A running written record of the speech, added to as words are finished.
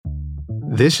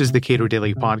This is the Cato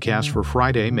Daily Podcast for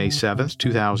Friday, May 7th,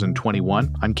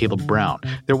 2021. I'm Caleb Brown.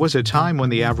 There was a time when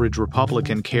the average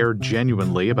Republican cared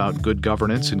genuinely about good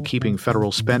governance and keeping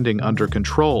federal spending under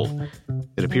control.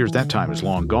 It appears that time is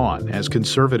long gone, as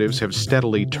conservatives have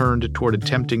steadily turned toward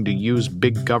attempting to use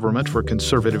big government for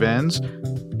conservative ends.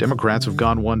 Democrats have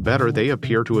gone one better. They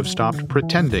appear to have stopped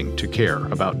pretending to care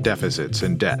about deficits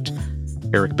and debt.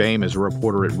 Eric Boehm is a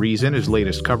reporter at Reason. His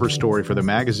latest cover story for the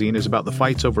magazine is about the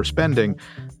fights over spending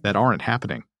that aren't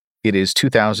happening. It is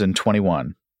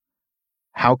 2021.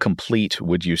 How complete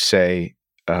would you say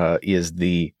is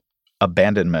the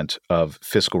abandonment of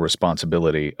fiscal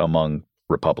responsibility among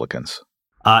Republicans?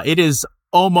 It is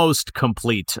almost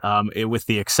complete, with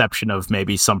the exception of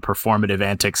maybe some performative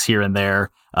antics here and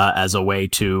there as a way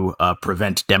to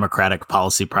prevent Democratic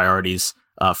policy priorities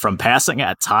from passing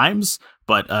at times.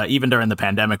 But even during the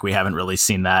pandemic, we haven't really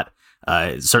seen that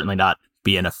certainly not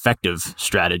be an effective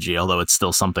strategy, although it's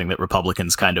still something that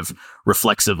Republicans kind of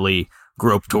reflexively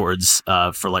grope towards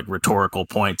for like rhetorical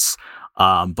points.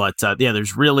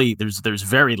 There's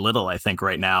very little, I think,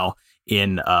 right now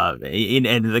in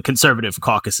the conservative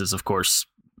caucus is, of course,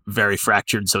 very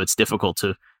fractured. So it's difficult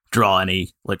to draw any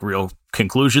like real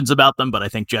conclusions about them. But I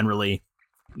think generally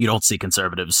you don't see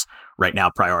conservatives right now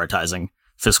prioritizing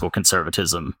fiscal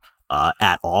conservatism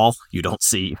at all. You don't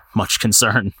see much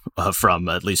concern from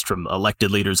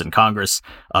elected leaders in Congress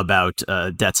about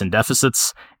debts and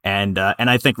deficits, and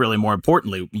I think really more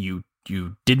importantly, you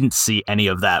didn't see any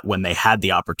of that when they had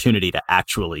the opportunity to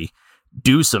actually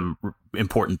do some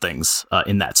important things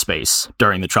in that space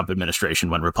during the Trump administration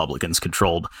when Republicans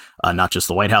controlled not just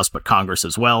the White House but Congress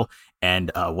as well.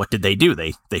 And what did they do?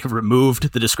 They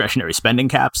removed the discretionary spending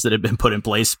caps that had been put in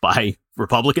place by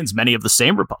Republicans, many of the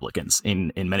same Republicans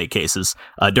in many cases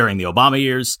during the Obama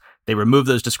years. They removed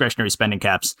those discretionary spending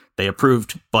caps. They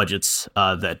approved budgets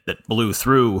that blew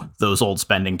through those old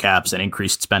spending caps and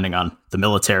increased spending on the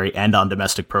military and on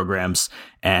domestic programs,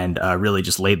 and really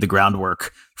just laid the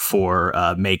groundwork for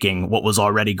making what was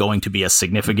already going to be a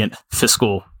significant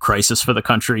fiscal crisis for the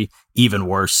country even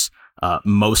worse.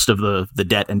 Most of the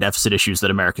debt and deficit issues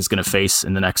that America is going to face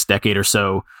in the next decade or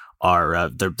so are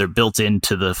they're built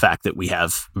into the fact that we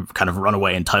have kind of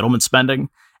runaway entitlement spending,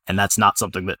 and that's not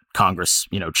something that Congress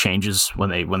changes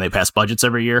when they pass budgets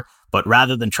every year. But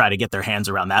rather than try to get their hands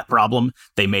around that problem,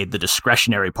 they made the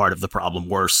discretionary part of the problem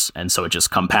worse, and so it just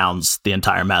compounds the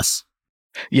entire mess.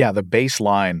 Yeah, the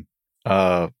baseline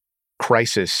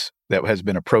crisis that has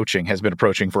been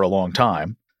approaching for a long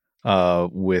time.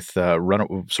 With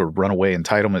runaway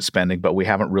entitlement spending, but we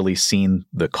haven't really seen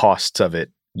the costs of it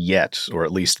yet, or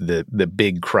at least the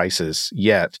big crisis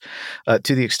yet.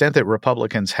 To the extent that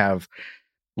Republicans have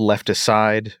left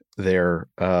aside their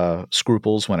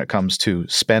scruples when it comes to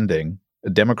spending,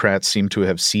 Democrats seem to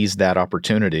have seized that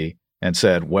opportunity and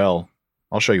said, well,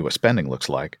 I'll show you what spending looks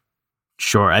like.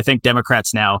 Sure. I think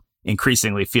Democrats now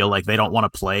increasingly feel like they don't want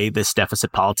to play this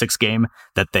deficit politics game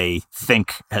that they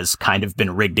think has kind of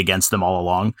been rigged against them all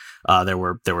along. There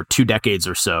were 2 decades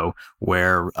or so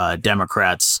where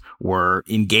Democrats were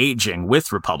engaging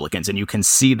with Republicans, and you can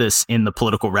see this in the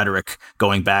political rhetoric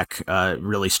going back,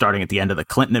 really starting at the end of the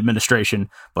Clinton administration,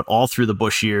 but all through the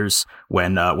Bush years.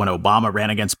 When Obama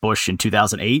ran against Bush in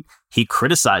 2008, he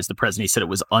criticized the president. He said it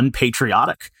was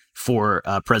unpatriotic for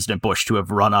President Bush to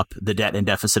have run up the debt and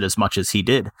deficit as much as he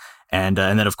did. And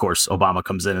then, of course, Obama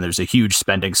comes in and there's a huge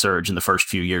spending surge in the first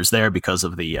few years there because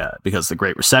of the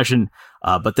Great Recession.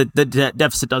 But the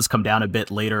deficit does come down a bit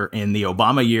later in the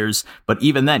Obama years. But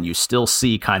even then, you still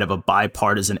see kind of a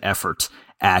bipartisan effort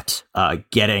at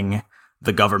getting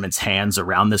the government's hands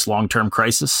around this long-term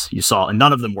crisis. You saw, and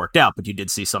none of them worked out, but you did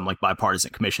see some like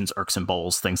bipartisan commissions, Irks and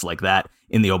Bowles, things like that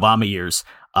in the Obama years.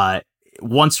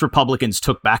 Once Republicans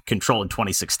took back control in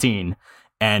 2016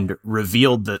 and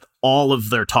revealed that all of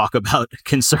their talk about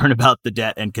concern about the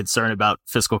debt and concern about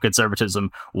fiscal conservatism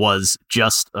was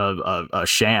just a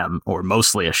sham, or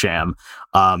mostly a sham,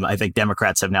 I think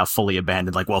Democrats have now fully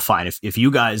abandoned, like, well, fine, if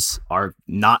you guys are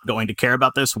not going to care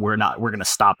about this, we're going to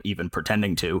stop even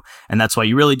pretending to. And that's why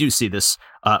you really do see this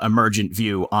emergent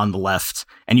view on the left.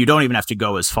 And you don't even have to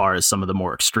go as far as some of the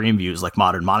more extreme views like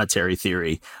modern monetary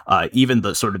theory. Even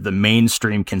the sort of the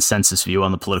mainstream consensus view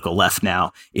on the political left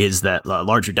now is that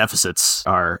larger deficits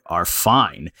are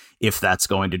fine if that's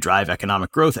going to drive economic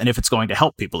growth and if it's going to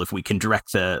help people, if we can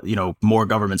direct the more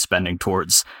government spending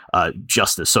towards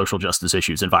justice, social justice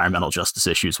issues, environmental justice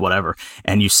issues, whatever.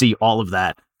 And you see all of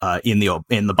that in the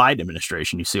Biden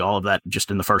administration. You see all of that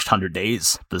just in the first 100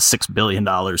 days. The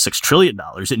 $6 trillion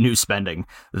in new spending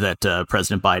that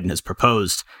President Biden has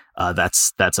proposed.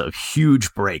 That's a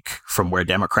huge break from where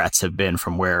Democrats have been,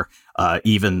 from where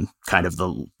even kind of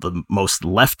the most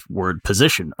leftward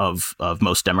position of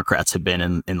most Democrats have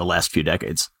been in the last few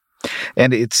decades.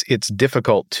 And it's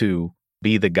difficult to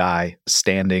be the guy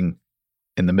standing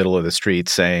in the middle of the street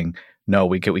saying, no,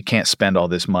 we can't spend all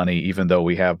this money, even though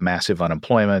we have massive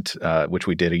unemployment, which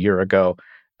we did a year ago.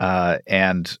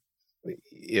 And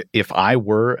if I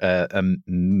were a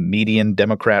median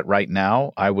Democrat right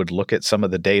now, I would look at some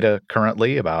of the data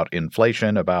currently about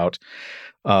inflation, about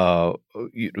the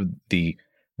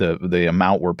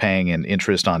amount we're paying in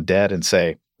interest on debt, and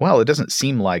say, well, it doesn't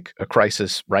seem like a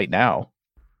crisis right now.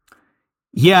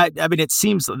 Yeah, I mean, it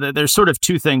seems that there's sort of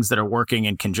two things that are working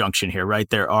in conjunction here, right?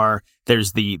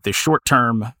 There's the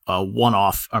short-term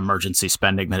one-off emergency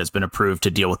spending that has been approved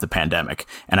to deal with the pandemic.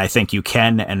 And I think you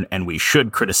can and we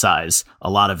should criticize a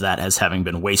lot of that as having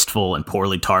been wasteful and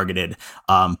poorly targeted.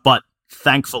 But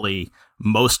thankfully,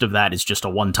 most of that is just a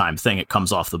one-time thing. It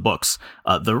comes off the books.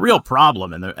 The real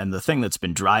problem and the thing that's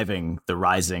been driving the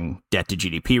rising debt to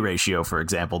GDP ratio, for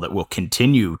example, that will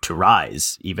continue to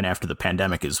rise even after the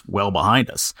pandemic is well behind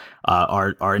us,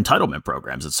 are entitlement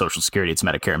programs. It's Social Security, it's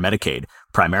Medicare and Medicaid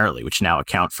primarily, which now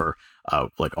account for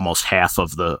like almost half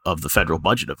of the federal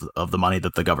budget of the money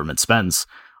that the government spends.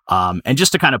 And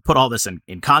just to kind of put all this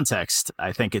in context,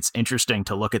 I think it's interesting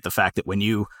to look at the fact that when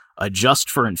you adjust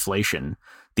for inflation,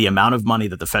 the amount of money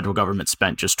that the federal government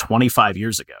spent just 25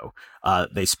 years ago,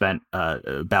 they spent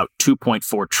about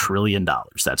 $2.4 trillion.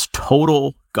 That's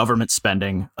total government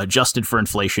spending adjusted for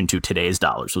inflation to today's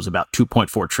dollars was about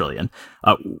 $2.4 trillion.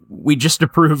 We just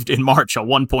approved in March a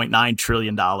 $1.9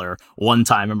 trillion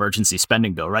one-time emergency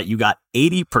spending bill, right? You got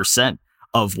 80%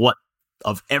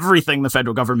 of everything the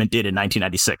federal government did in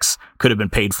 1996 could have been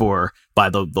paid for by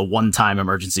the one-time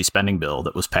emergency spending bill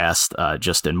that was passed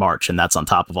just in March. And that's on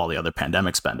top of all the other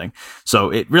pandemic spending. So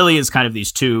it really is kind of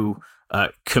these two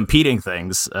competing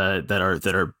things that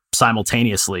are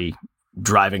simultaneously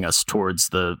driving us towards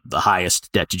the highest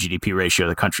debt to GDP ratio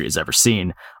the country has ever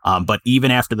seen. But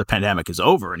even after the pandemic is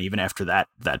over, and even after that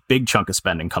big chunk of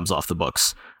spending comes off the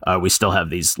books, we still have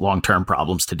these long-term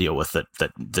problems to deal with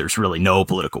that there's really no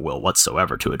political will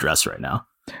whatsoever to address right now.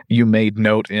 You made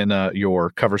note in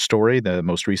your cover story, the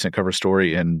most recent cover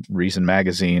story in Reason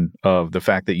Magazine, of the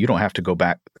fact that you don't have to go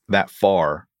back that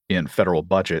far in federal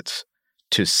budgets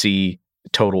to see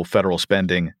total federal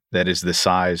spending that is the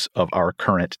size of our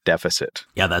current deficit.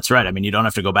 Yeah, that's right. I mean, you don't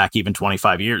have to go back even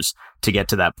 25 years to get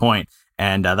to that point.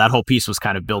 And that whole piece was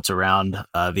kind of built around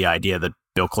the idea that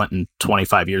Bill Clinton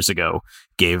 25 years ago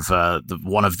gave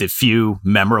one of the few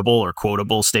memorable or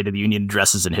quotable State of the Union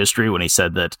addresses in history when he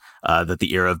said that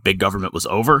the era of big government was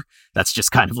over. That's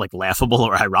just kind of like laughable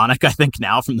or ironic, I think,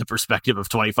 now from the perspective of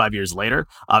 25 years later.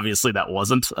 Obviously, that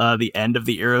wasn't the end of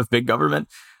the era of big government.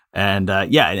 And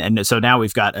and so now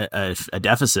we've got a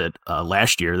deficit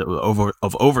last year that was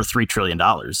over $3 trillion.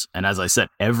 And as I said,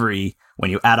 when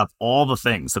you add up all the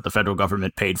things that the federal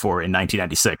government paid for in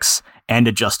 1996 and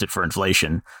adjusted for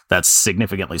inflation, that's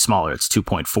significantly smaller. It's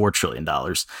 $2.4 trillion.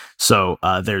 So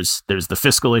there's the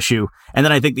fiscal issue. And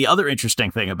then I think the other interesting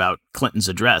thing about Clinton's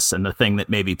address, and the thing that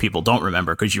maybe people don't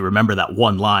remember, because you remember that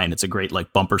one line, it's a great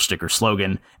like bumper sticker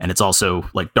slogan, and it's also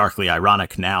like darkly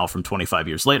ironic now from 25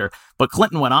 years later. But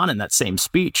Clinton went on in that same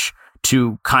speech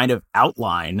to kind of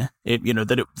outline it,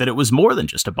 that it was more than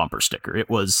just a bumper sticker.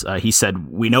 It was, he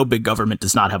said, we know big government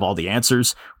does not have all the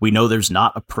answers. We know there's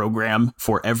not a program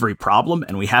for every problem,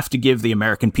 and we have to give the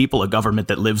American people a government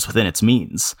that lives within its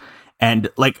means. And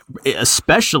like,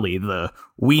 especially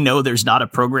we know there's not a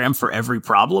program for every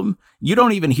problem. You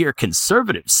don't even hear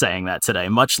conservatives saying that today,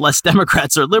 much less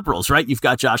Democrats or liberals, right? You've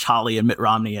got Josh Hawley and Mitt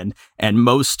Romney and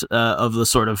most of the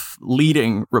sort of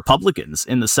leading Republicans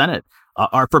in the Senate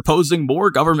are proposing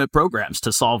more government programs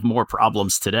to solve more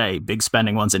problems today. Big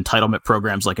spending ones, entitlement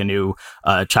programs like a new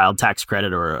child tax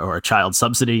credit or a child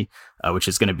subsidy, which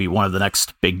is going to be one of the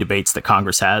next big debates that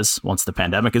Congress has once the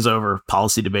pandemic is over,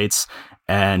 policy debates.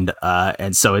 And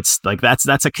so it's like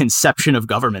that's a conception of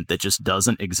government that just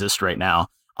doesn't exist right now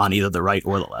on either the right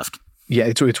or the left. Yeah,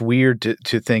 it's weird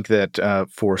to think that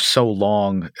for so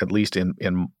long, at least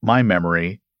in my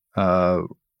memory,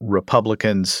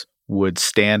 Republicans would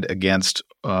stand against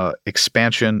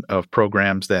expansion of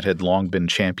programs that had long been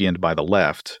championed by the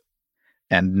left.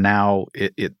 And now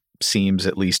it seems,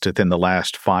 at least within the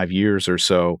last 5 years or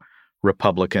so,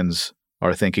 Republicans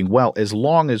are thinking, well, as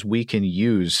long as we can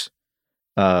use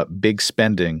big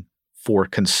spending for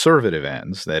conservative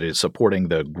ends, that is, supporting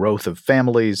the growth of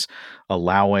families,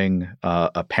 allowing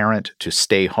a parent to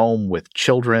stay home with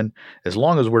children, as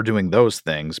long as we're doing those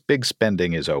things, big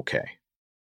spending is okay.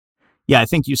 Yeah, I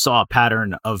think you saw a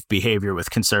pattern of behavior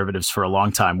with conservatives for a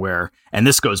long time where, and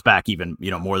this goes back even,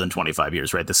 more than 25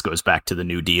 years, right? This goes back to the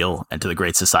New Deal and to the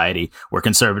Great Society, where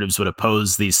conservatives would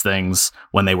oppose these things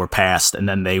when they were passed, and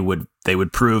then they would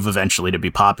prove eventually to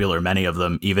be popular, many of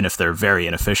them, even if they're very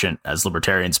inefficient, as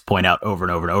libertarians point out over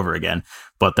and over and over again.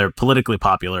 But they're politically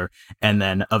popular, and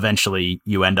then eventually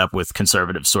you end up with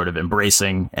conservatives sort of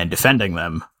embracing and defending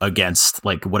them against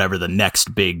like whatever the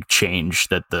next big change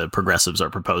that the progressives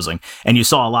are proposing. And you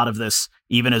saw a lot of this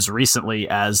even as recently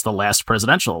as the last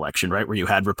presidential election, right, where you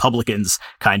had Republicans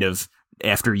kind of,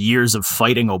 after years of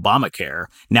fighting Obamacare,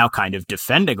 now kind of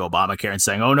defending Obamacare and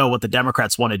saying, oh no, what the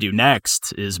Democrats want to do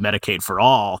next is Medicaid for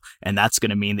all, and that's going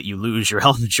to mean that you lose your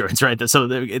health insurance, right? So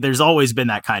there's always been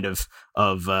that kind of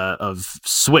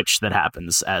switch that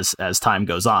happens as time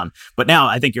goes on. But now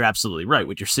I think you're absolutely right.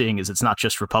 What you're seeing is it's not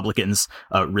just Republicans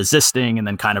resisting and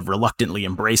then kind of reluctantly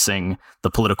embracing the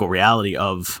political reality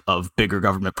of bigger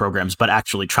government programs, but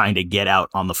actually trying to get out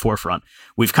on the forefront.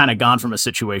 We've kind of gone from a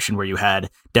situation where you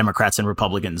had Democrats and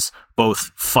Republicans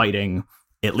both fighting,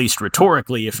 at least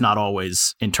rhetorically, if not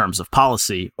always in terms of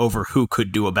policy, over who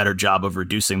could do a better job of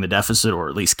reducing the deficit or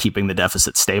at least keeping the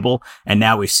deficit stable. And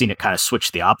now we've seen it kind of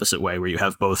switch the opposite way, where you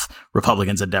have both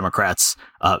Republicans and Democrats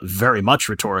very much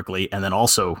rhetorically, and then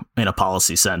also in a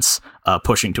policy sense,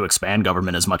 pushing to expand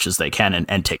government as much as they can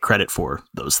and take credit for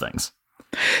those things.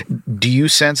 Do you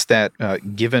sense that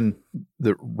given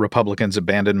the Republicans'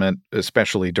 abandonment,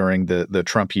 especially during the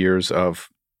Trump years, of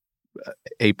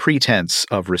a pretense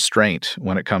of restraint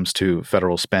when it comes to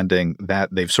federal spending, that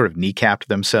they've sort of kneecapped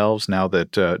themselves now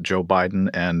that Joe Biden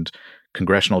and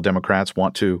congressional Democrats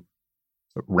want to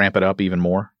ramp it up even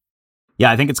more? Yeah,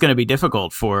 I think it's going to be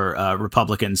difficult for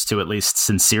Republicans to at least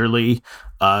sincerely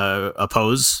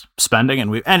oppose spending,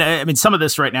 and I mean, some of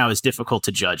this right now is difficult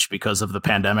to judge because of the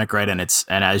pandemic, right? And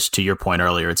as to your point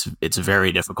earlier, it's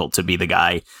very difficult to be the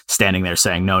guy standing there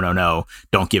saying no,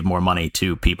 don't give more money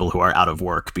to people who are out of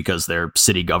work because their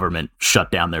city government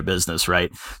shut down their business,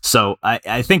 right? So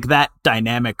I think that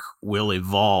dynamic will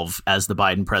evolve as the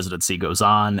Biden presidency goes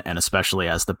on, and especially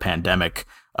as the pandemic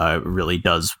really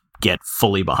does get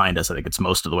fully behind us. I think it's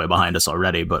most of the way behind us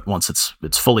already, but once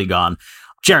it's fully gone.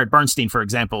 Jared Bernstein, for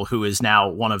example, who is now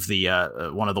one of the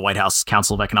White House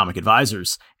Council of Economic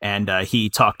Advisors, and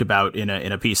he talked about in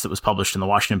a piece that was published in the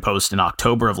Washington Post in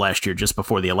October of last year, just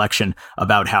before the election,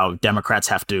 about how Democrats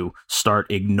have to start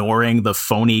ignoring the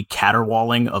phony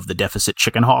caterwauling of the deficit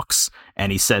chicken hawks.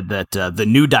 And he said that the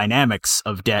new dynamics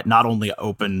of debt not only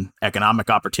open economic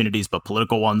opportunities, but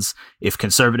political ones. If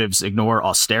conservatives ignore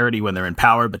austerity when they're in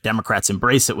power, but Democrats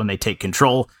embrace it when they take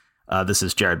control, this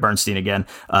is Jared Bernstein again,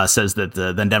 says that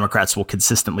then Democrats will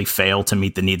consistently fail to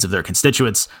meet the needs of their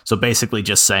constituents. So basically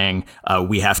just saying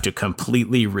we have to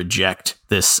completely reject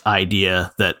this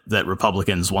idea that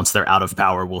Republicans, once they're out of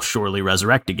power, will surely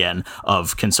resurrect again,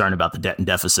 of concern about the debt and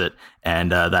deficit.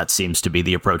 And that seems to be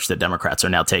the approach that Democrats are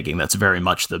now taking. That's very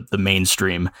much the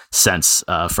mainstream sense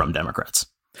from Democrats.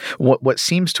 What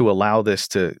seems to allow this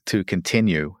to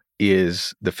continue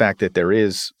is the fact that there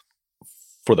is,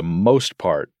 for the most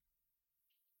part,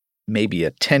 maybe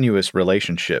a tenuous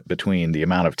relationship between the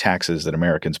amount of taxes that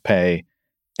Americans pay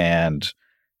and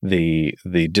the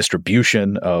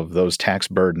distribution of those tax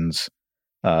burdens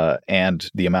and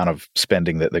the amount of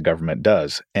spending that the government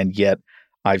does. And yet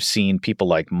I've seen people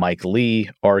like Mike Lee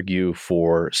argue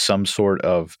for some sort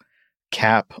of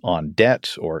cap on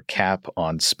debt or cap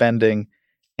on spending,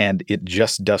 and it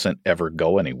just doesn't ever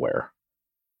go anywhere.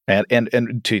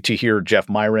 And to hear Jeff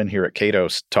Myron here at Cato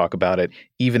talk about it,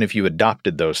 even if you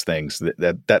adopted those things,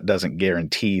 that doesn't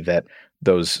guarantee that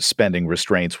those spending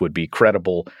restraints would be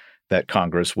credible, that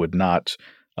Congress would not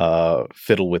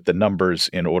fiddle with the numbers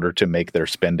in order to make their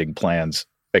spending plans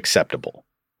acceptable.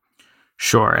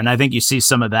 Sure. And I think you see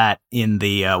some of that in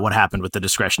the what happened with the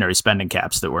discretionary spending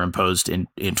caps that were imposed in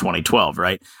 2012,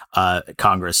 right?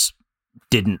 Congress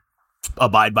didn't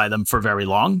abide by them for very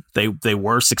long. They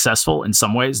were successful in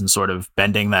some ways in sort of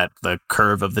bending the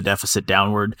curve of the deficit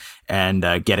downward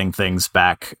and getting things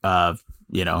back,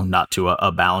 not to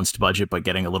a balanced budget, but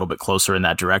getting a little bit closer in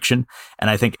that direction. And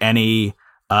I think any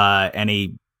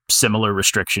similar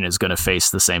restriction is going to face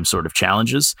the same sort of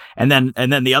challenges. And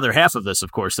then the other half of this,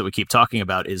 of course, that we keep talking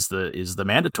about is the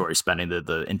mandatory spending,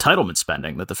 the entitlement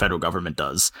spending that the federal government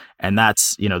does. And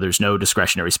that's, there's no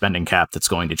discretionary spending cap that's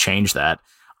going to change that.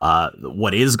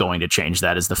 What is going to change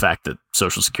that is the fact that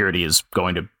Social Security is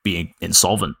going to be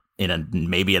insolvent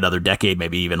maybe another decade,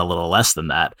 maybe even a little less than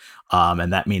that.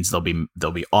 And that means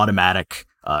there'll be automatic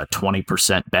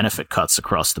 20% benefit cuts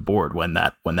across the board when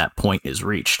that point is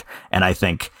reached. And I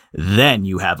think then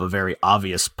you have a very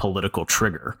obvious political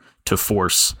trigger to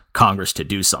force Congress to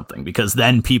do something, because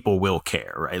then people will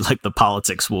care, right? Like the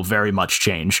politics will very much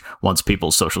change once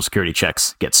people's Social Security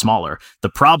checks get smaller. The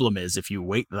problem is if you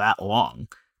wait that long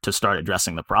to start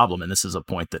addressing the problem, and this is a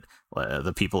point that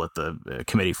the people at the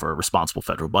Committee for a Responsible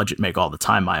Federal Budget make all the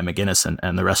time, Maya McGinnis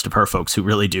and the rest of her folks who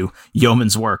really do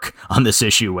yeoman's work on this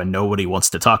issue when nobody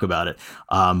wants to talk about it.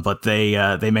 But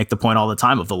they make the point all the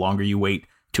time of the longer you wait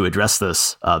to address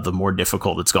this, the more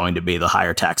difficult it's going to be, the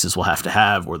higher taxes we'll have to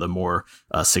have, or the more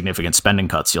significant spending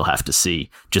cuts you'll have to see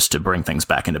just to bring things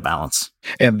back into balance.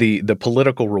 And the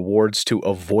political rewards to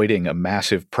avoiding a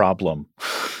massive problem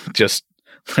just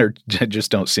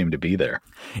don't seem to be there.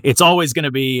 It's always going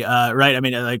to be, right. I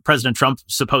mean, like President Trump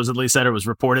supposedly said, it was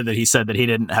reported that he said that he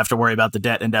didn't have to worry about the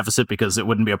debt and deficit because it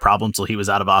wouldn't be a problem until he was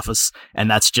out of office. And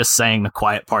that's just saying the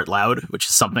quiet part loud, which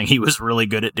is something he was really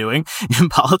good at doing in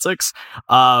politics.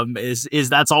 Is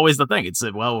that's always the thing. It's,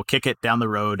 well, we'll kick it down the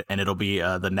road and it'll be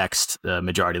the next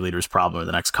majority leader's problem or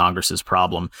the next Congress's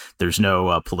problem. There's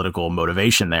no political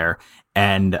motivation there.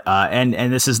 And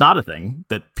this is not a thing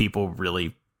that people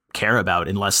really care about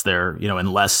unless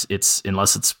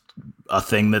it's a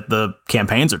thing that the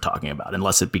campaigns are talking about,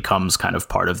 unless it becomes kind of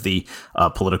part of the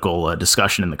political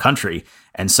discussion in the country.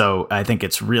 And so I think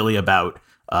it's really about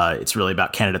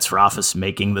candidates for office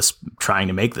trying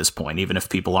to make this point, even if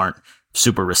people aren't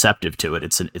super receptive to it.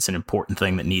 It's an important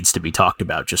thing that needs to be talked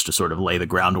about just to sort of lay the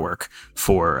groundwork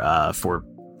for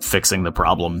fixing the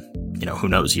problem, who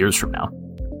knows, years from now.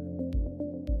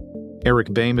 Eric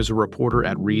Boehm is a reporter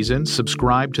at Reason.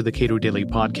 Subscribe to the Cato Daily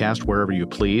Podcast wherever you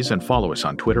please and follow us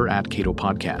on Twitter @Cato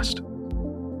Podcast.